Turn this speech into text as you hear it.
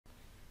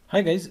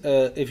Hi guys,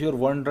 if your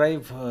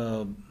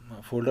OneDrive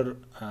folder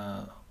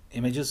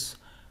images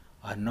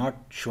are not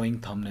showing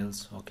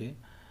thumbnails, okay,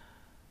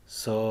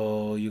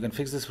 so you can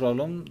fix this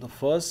problem. The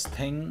first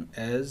thing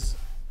is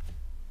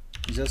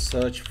just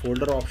search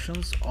folder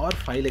options or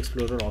file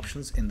explorer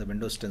options in the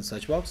Windows 10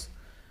 search box.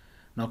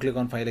 Now click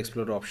on file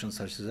explorer options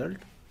search result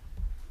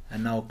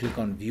and now click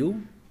on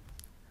view,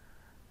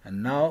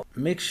 and now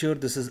make sure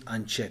this is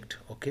unchecked.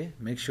 Okay,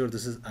 make sure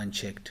this is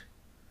unchecked.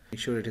 Make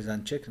sure it is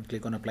unchecked and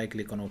click on apply,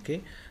 click on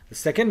OK. The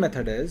second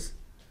method is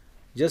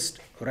just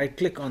right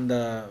click on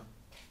the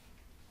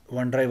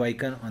OneDrive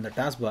icon on the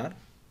taskbar.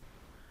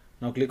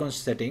 Now click on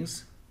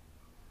settings.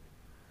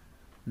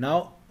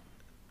 Now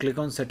click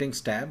on settings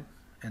tab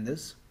and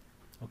this.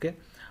 Okay,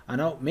 and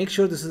now make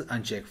sure this is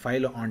unchecked,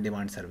 file on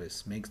demand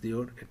service, make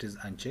sure it is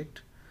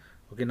unchecked.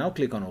 Okay, now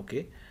click on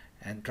OK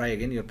and try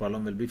again. Your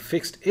problem will be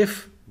fixed.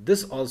 If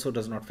this also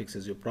does not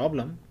fixes your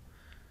problem,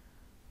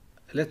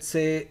 let's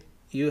say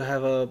you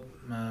have a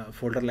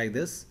folder like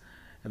this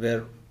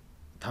where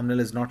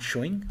thumbnail is not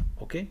showing.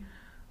 Okay,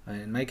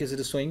 in my case it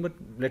is showing, but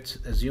let's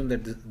assume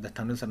that the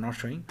thumbnails are not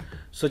showing.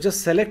 So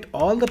just select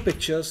all the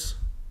pictures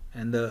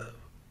in the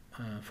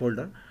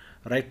folder,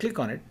 right click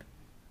on it,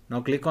 now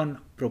click on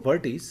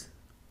properties,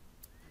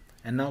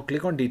 and now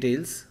click on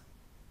details,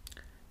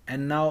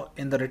 and now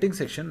in the rating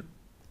section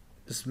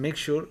just make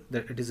sure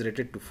that it is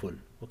rated to full.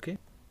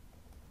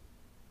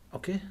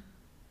 Okay,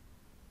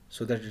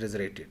 so that it is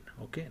rated.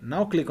 Okay,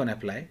 now click on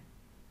apply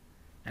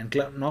and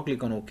now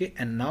click on OK,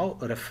 and now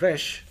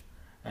refresh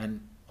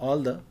and all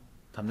the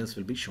thumbnails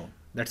will be shown.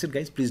 That's it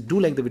guys. Please do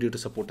like the video to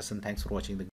support us, and thanks for watching the